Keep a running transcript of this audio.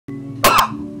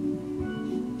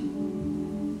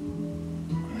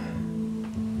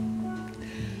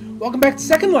Welcome back to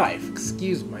Second Life.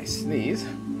 Excuse my sneeze.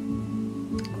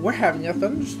 We're having a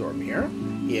thunderstorm here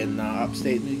in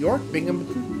upstate New York,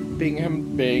 Binghamton.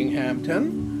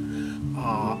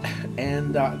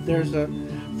 And there's a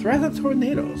threat of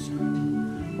tornadoes.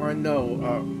 Or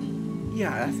no,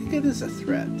 yeah, I think it is a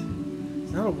threat.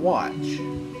 It's not a watch.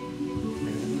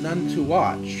 There's none to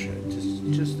watch.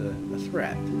 Just a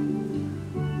threat.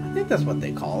 I think that's what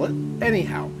they call it.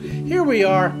 Anyhow, here we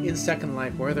are in Second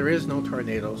Life where there is no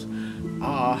tornadoes.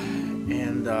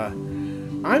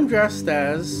 I'm dressed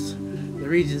as the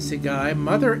Regency guy.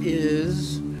 Mother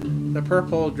is the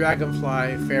purple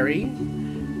dragonfly fairy.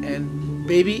 And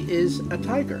baby is a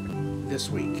tiger this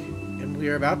week. And we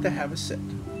are about to have a sit.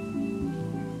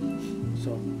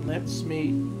 So let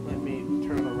me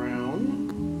turn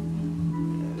around.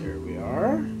 There we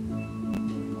are.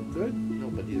 Good.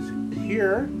 Nobody's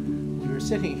here. We were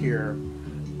sitting here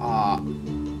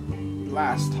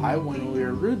last time when we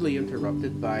were rudely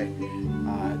interrupted by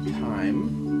time.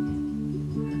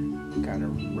 Kind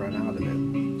of run out of it.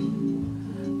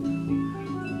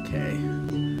 Okay.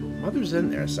 Mother's in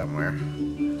there somewhere.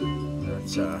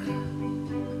 That's no,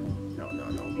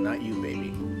 not you,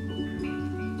 baby.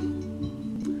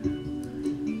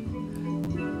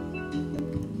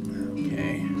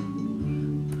 Okay.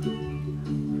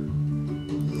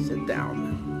 Sit down.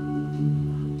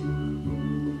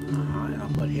 And I'll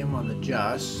put him on the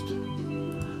just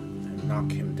and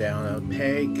knock him down a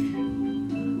peg.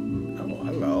 Oh,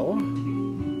 hello.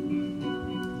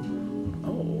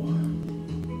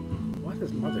 What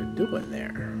is Mother doing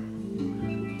there?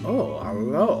 Oh,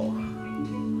 hello.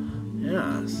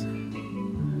 Yes.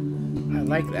 I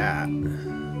like that.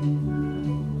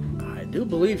 I do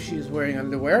believe she's wearing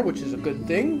underwear, which is a good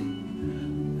thing.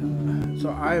 So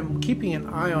I'm keeping an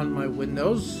eye on my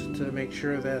windows to make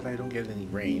sure that I don't get any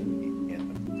rain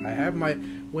in them. I have my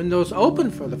windows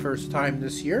open for the first time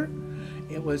this year.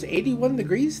 It was 81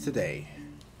 degrees today.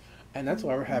 And that's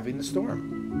why we're having the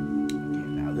storm. Okay,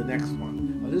 now the next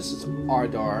one. This is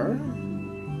Ardor.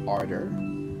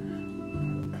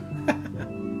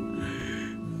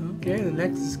 Okay, the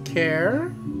next is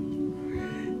Care.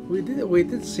 We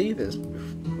did see this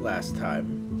last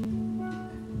time.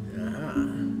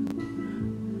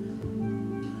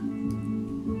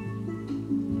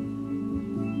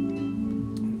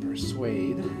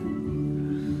 Persuade.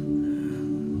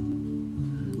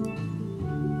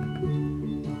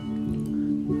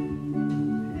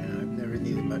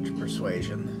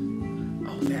 Persuasion.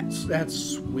 Oh, that's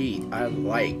sweet. I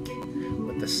like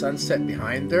with the sunset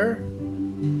behind her.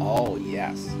 Oh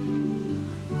yes,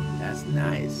 that's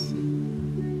nice.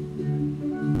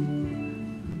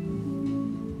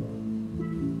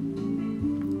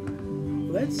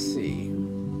 Let's see.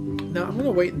 Now I'm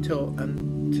gonna wait until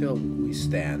we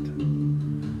stand.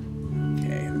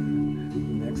 Okay.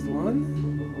 Next one.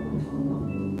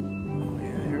 Oh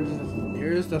yeah.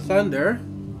 Here's the thunder.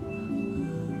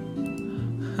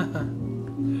 There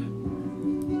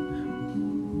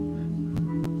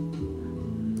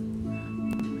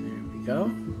we go.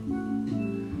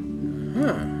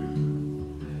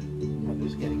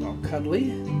 Mother's getting all cuddly.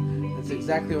 That's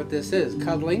exactly what this is,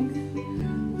 cuddling.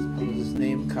 Suppose his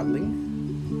name, cuddling.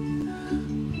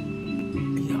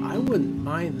 Yeah, I wouldn't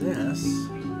mind this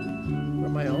for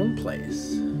my own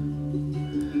place.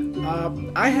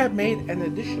 I have made an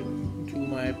addition to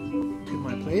my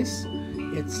place.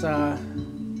 It's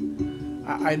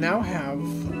I now have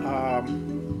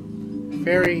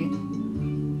fairy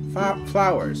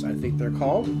flowers, I think they're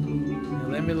called. Now,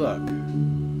 let me look.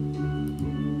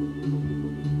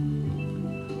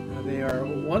 Now, they are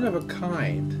one of a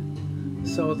kind.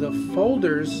 So the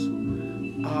folders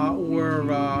were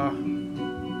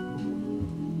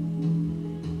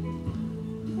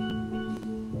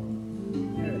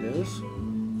there it is.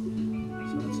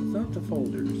 So it's not the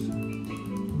folders.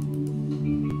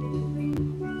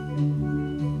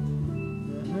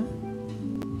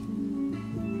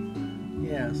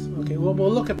 Yes. Okay. Well, we'll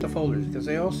look at the folders because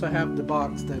they also have the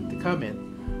box that they come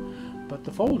in. But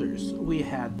the folders, we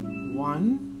had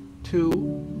 1,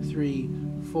 2, 3,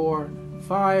 4,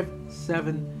 5,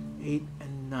 7, 8,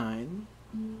 and 9,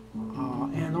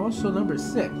 and also number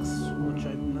 6, which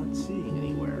I'm not seeing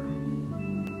anywhere.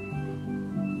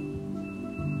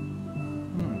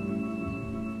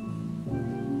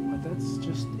 But that's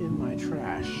just in my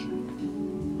trash.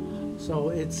 So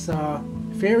it's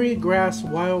fairy grass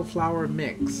wildflower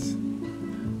mix,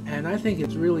 and I think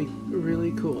it's really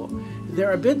cool.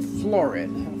 They're a bit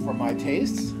florid for my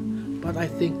tastes, but I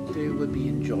think they would be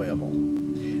enjoyable.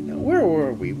 Now, where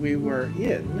were we? We were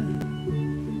in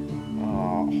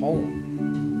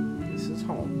home. This is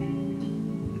home.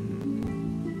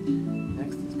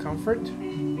 Next is comfort.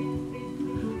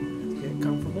 Get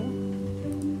comfortable.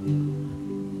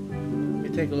 Let me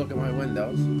take a look at my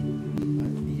windows.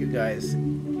 You guys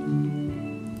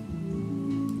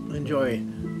enjoy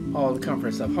all the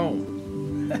comforts of home.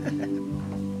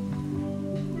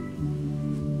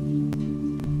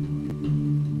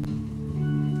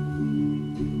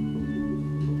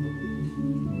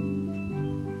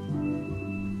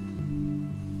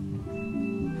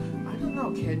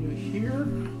 Can you hear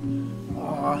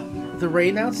the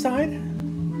rain outside?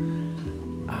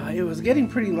 It was getting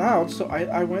pretty loud, so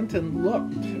I went and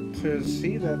looked to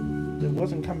see that it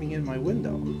wasn't coming in my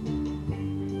window.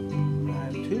 I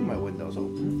have two of my windows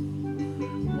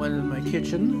open. One in my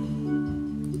kitchen.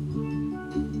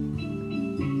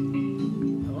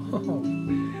 Oh,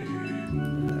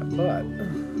 that butt.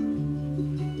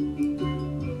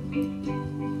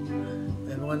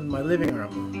 And one in my living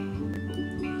room.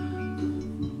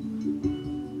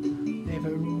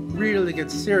 Really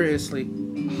gets seriously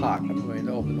hot, I'm going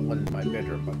to open the one in my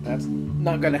bedroom, but that's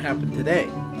not going to happen today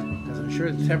because I'm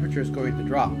sure the temperature is going to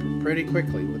drop pretty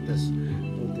quickly with this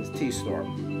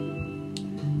T-storm.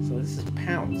 So this is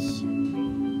Pounce.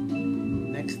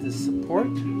 Next is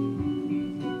Support.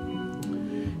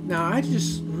 Now I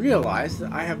just realized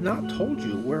that I have not told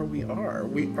you where we are.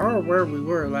 We are where we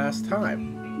were last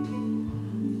time.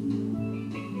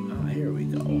 Here we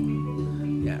go.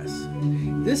 Yes.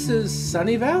 This is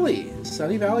Sunny Valley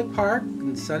Park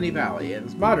in Sunny Valley, and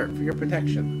it's modern for your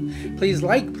protection. Please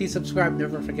like, please subscribe,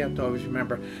 never forget to always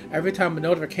remember, every time a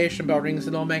notification bell rings,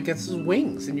 an old man gets his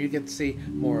wings, and you get to see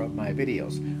more of my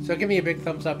videos. So give me a big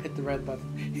thumbs up, hit the red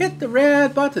button. Hit the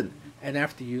red button! And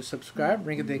after you subscribe,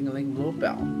 ring a ding-a-ling little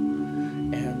bell.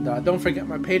 And don't forget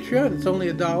my Patreon, it's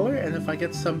only $1, and if I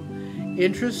get some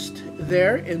interest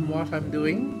there in what I'm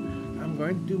doing, I'm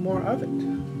going to do more of it.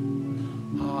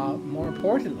 More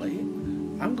importantly,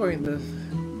 I'm going to,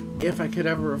 if I could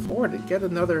ever afford it, get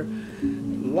another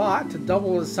lot to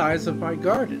double the size of my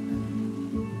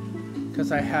garden.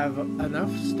 Because I have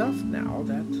enough stuff now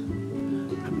that,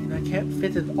 I mean, I can't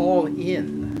fit it all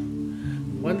in.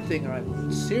 One thing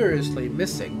I'm seriously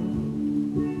missing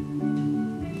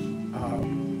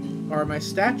are my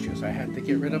statues. I had to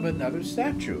get rid of another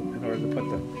statue in order to put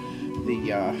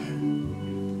the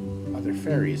other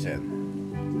fairies in.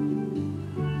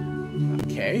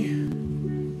 Okay,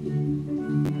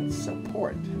 that's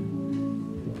Support.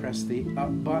 Press the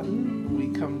up button, we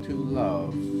come to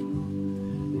Love.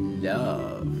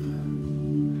 Love.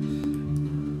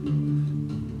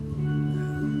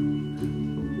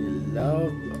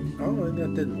 Love. Oh,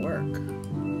 that didn't work.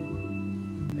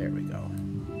 There we go.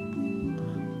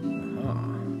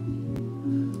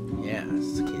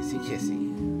 Yes, kissy kissy.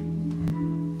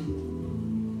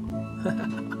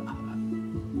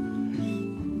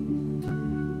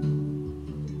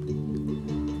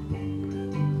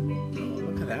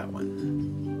 That one.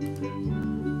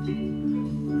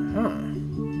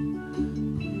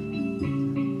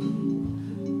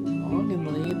 Long and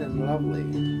lean and lovely.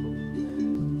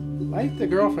 Like the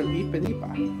girl from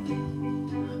Ipanema.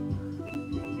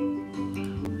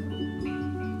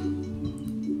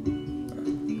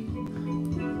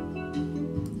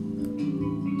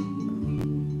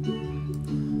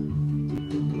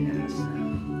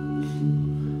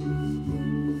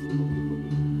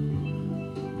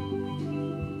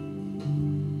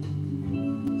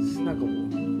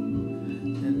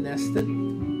 And nested.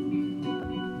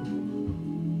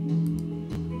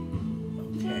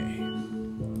 Okay.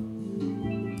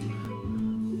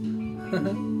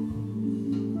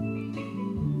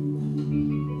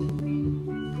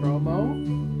 Promo.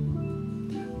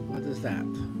 What is that?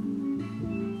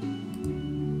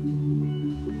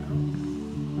 Oh.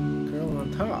 Girl on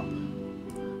top.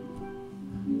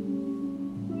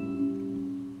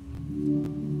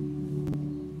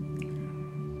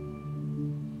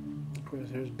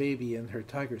 There's baby in her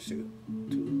tiger suit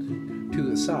to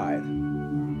the side.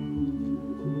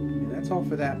 And that's all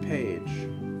for that page.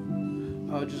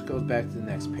 Oh, it just goes back to the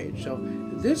next page. So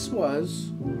this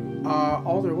was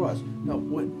all there was. No,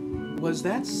 what was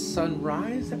that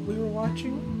sunrise that we were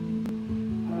watching?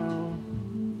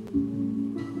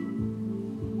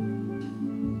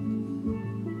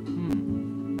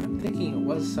 I'm thinking it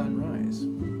was sunrise.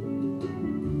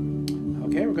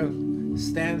 Okay, we're going to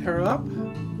stand her up.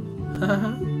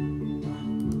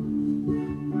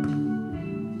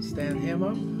 Stand him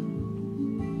up.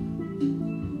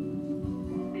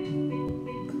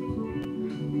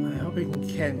 I hope he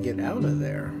can get out of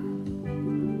there.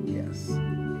 Yes.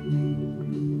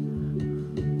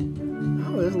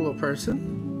 Oh, there's a little person.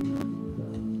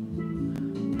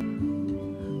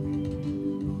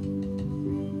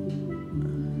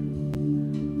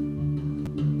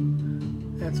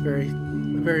 very,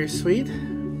 very sweet.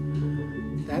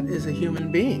 That is a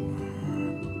human being.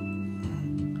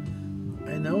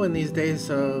 I know in these days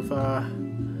of the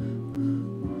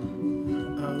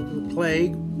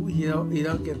plague, you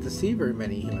don't get to see very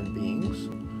many human beings,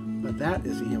 but that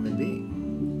is a human being.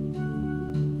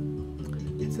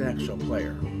 It's an actual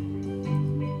player,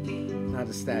 not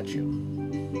a statue.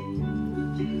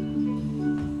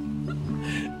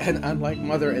 And unlike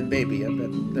mother and baby, I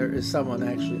bet there is someone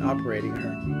actually operating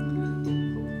her.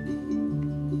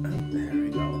 There we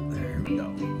go, there we go.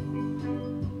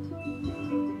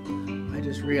 I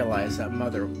just realized that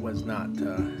mother was not,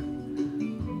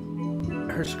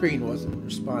 her screen wasn't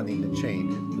responding to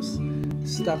change. It was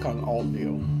stuck on alt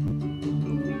view.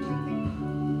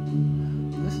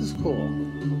 This is cool.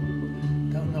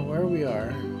 Don't know where we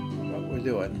are, what we're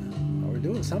doing. But we're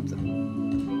doing something.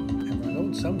 And we're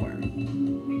going somewhere.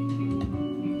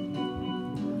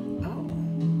 Oh.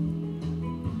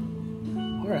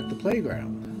 We're at the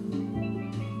playground.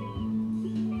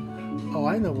 Oh,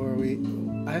 I know where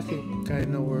I think I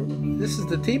know where, this is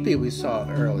the teepee we saw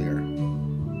earlier.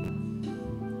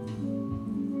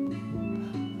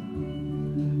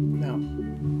 Now,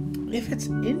 if it's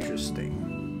interesting,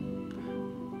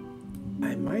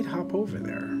 I might hop over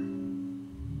there.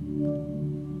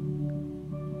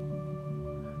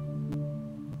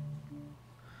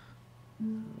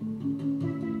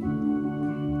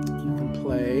 You can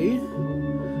play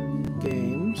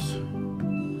games,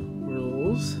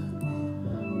 rules.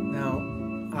 Now,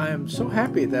 I am so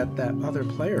happy that that other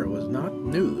player was not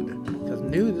nude, because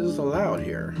nude is allowed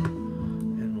here.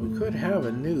 And we could have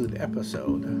a nude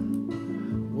episode.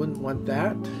 Wouldn't want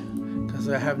that, because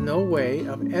I have no way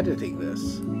of editing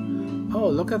this. Oh,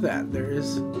 look at that. There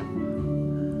is...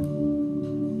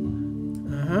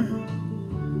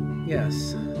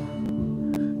 Yes.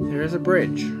 There is a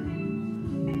bridge.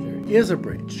 There is a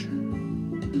bridge.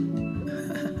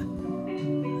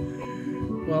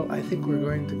 Well, I think we're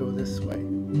going to go this way.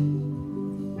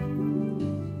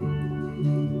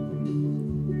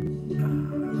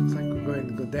 Looks like we're going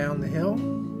to go down the hill.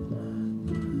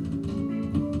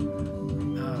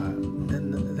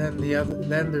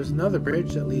 Then there's another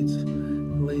bridge that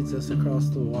leads us across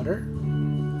the water,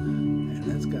 and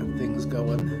that's got things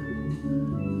going.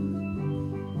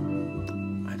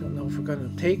 I don't know if we're going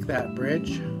to take that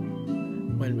bridge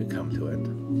when we come to it,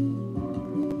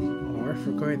 or if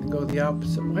we're going to go the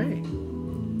opposite way.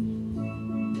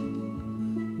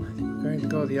 I think we're going to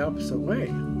go the opposite way.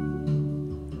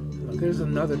 Look, there's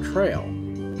another trail,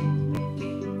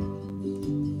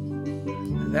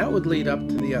 and that would lead up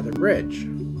to the other bridge.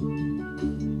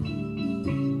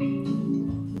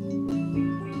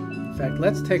 In fact,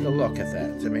 let's take a look at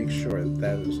that to make sure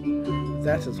that is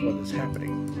what is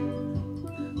happening.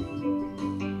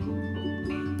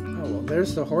 Oh, well,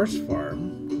 there's the horse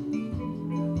farm.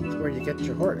 That's where you get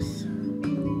your horse. A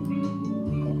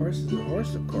horse is a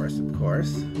horse, of course, of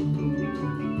course.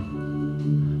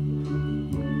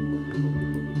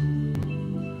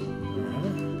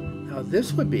 Now,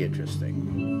 this would be interesting.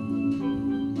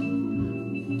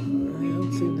 They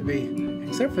don't seem to be,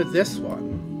 except for this one.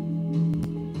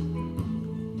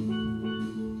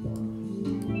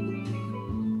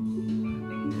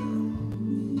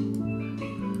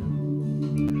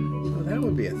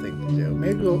 Be a thing to do.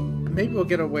 Maybe we'll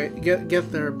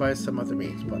get there by some other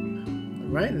means, but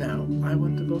right now I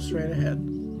want to go straight ahead.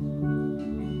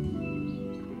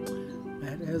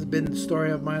 That has been the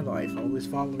story of my life, always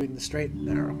following the straight and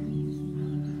narrow.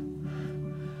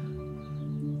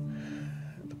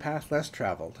 The path less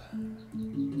traveled.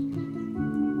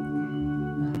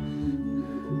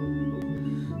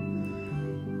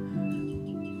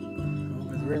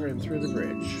 Over the river and through the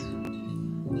bridge.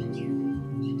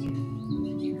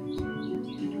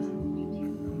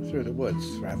 Through the woods,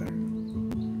 rather.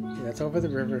 Okay, that's over the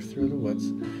river, through the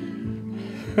woods.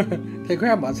 To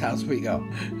Grandma's house we go.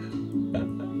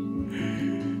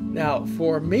 Now,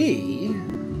 for me...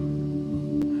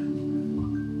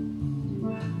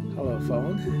 Hello,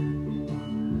 phone.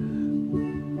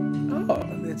 Oh,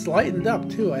 it's lightened up,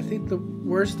 too. I think the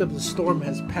worst of the storm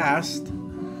has passed,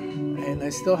 and I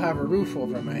still have a roof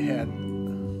over my head.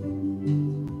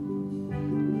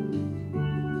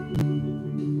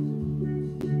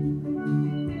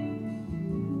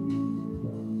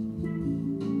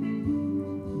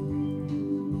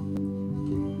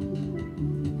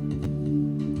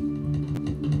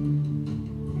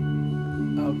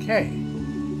 Okay.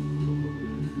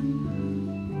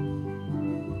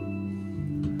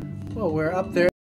 Well, we're up there.